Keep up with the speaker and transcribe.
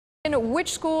And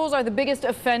which schools are the biggest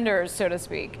offenders, so to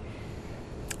speak?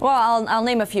 Well, I'll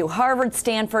name a few. Harvard,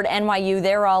 Stanford, NYU,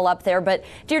 they're all up there. But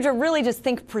Deirdre, really just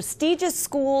think prestigious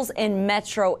schools in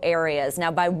metro areas.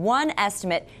 Now, by one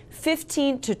estimate,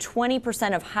 15 to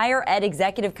 20% of higher ed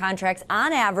executive contracts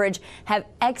on average have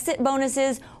exit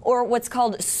bonuses or what's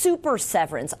called super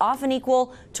severance, often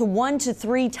equal to 1 to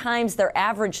 3 times their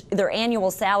annual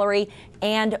salary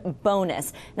and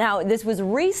bonus. Now, this was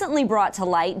recently brought to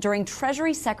light during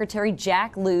Treasury Secretary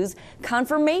Jack Lew's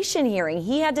confirmation hearing.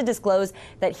 He had to disclose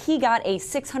that he got a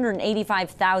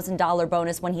 $685,000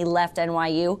 bonus when he left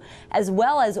NYU, as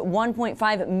well as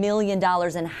 $1.5 million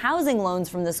in housing loans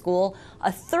from the school,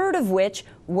 a third of which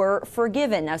were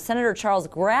forgiven. Now, Senator Charles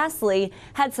Grassley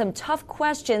had some tough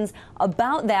questions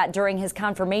about that during his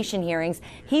confirmation hearings.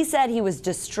 He said he was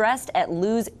distressed at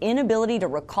Lew's inability to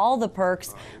recall the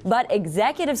perks, but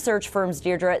executive search firms,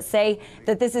 Deirdre, say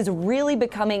that this is really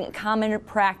becoming common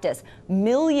practice.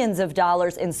 Millions of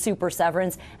dollars in super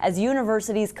severance as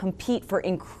universities compete for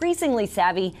increasingly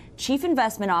savvy chief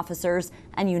investment officers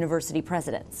and university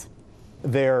presidents.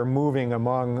 They're moving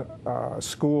among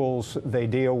schools. They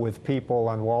deal with people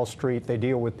on Wall Street. They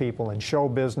deal with people in show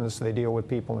business. They deal with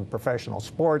people in professional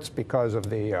sports because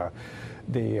of the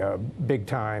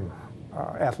big-time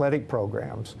athletic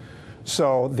programs.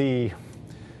 So the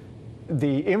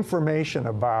information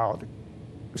about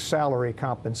salary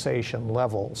compensation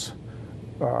levels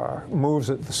moves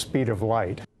at the speed of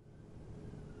light.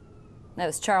 That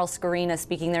was Charles Scarina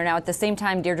speaking there. Now, at the same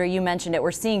time, Deirdre, you mentioned it,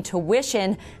 we're seeing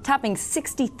tuition topping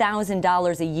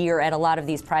 $60,000 a year at a lot of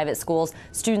these private schools.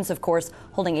 Students, of course,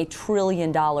 holding $1 trillion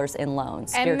in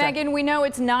loans. And Deirdre. Megan, we know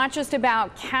it's not just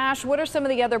about cash. What are some of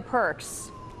the other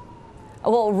perks?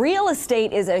 Well, real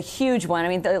estate is a huge one. I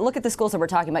mean, look at the schools that we're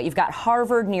talking about. You've got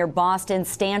Harvard near Boston,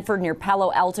 Stanford near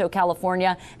Palo Alto,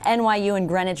 California, NYU in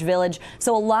Greenwich Village.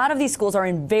 So a lot of these schools are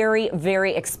in very,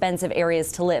 very expensive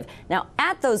areas to live. Now,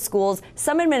 at those schools,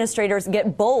 some administrators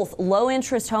get both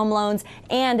low-interest home loans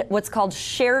and what's called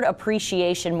shared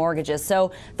appreciation mortgages.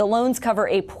 So the loans cover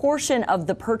a portion of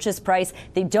the purchase price.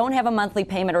 They don't have a monthly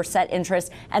payment or set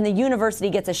interest, and the university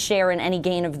gets a share in any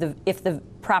gain if the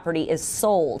property is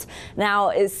sold.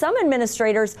 Now, some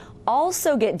administrators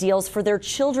also get deals for their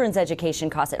children's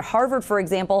education costs. At Harvard, for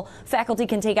example, faculty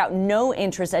can take out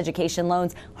no-interest education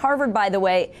loans. Harvard, by the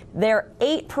way, their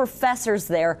 8 professors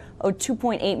there owed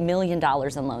 $2.8 million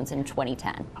in loans in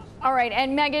 2010. All right,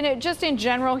 and Megan, just in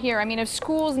general here, I mean, if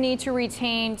schools need to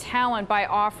retain talent by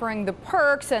offering the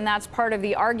perks, and that's part of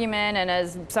the argument, and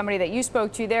as somebody that you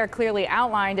spoke to there clearly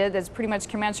outlined it, that's pretty much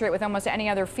commensurate with almost any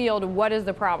other field, what is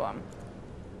the problem?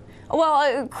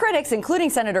 Well, critics, including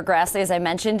Senator Grassley, as I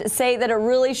mentioned, say that it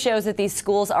really shows that these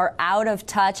schools are out of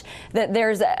touch, that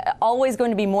there's always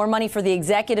going to be more money for the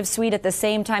executive suite at the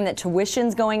same time that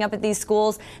tuition's going up at these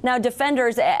schools. Now,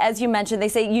 defenders, as you mentioned, they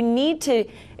say you need to,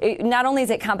 not only is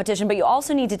it competition, but you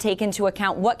also need to take into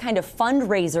account what kind of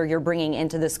fundraiser you're bringing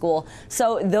into the school.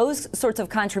 So those sorts of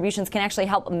contributions can actually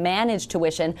help manage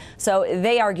tuition. So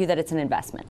they argue that it's an investment.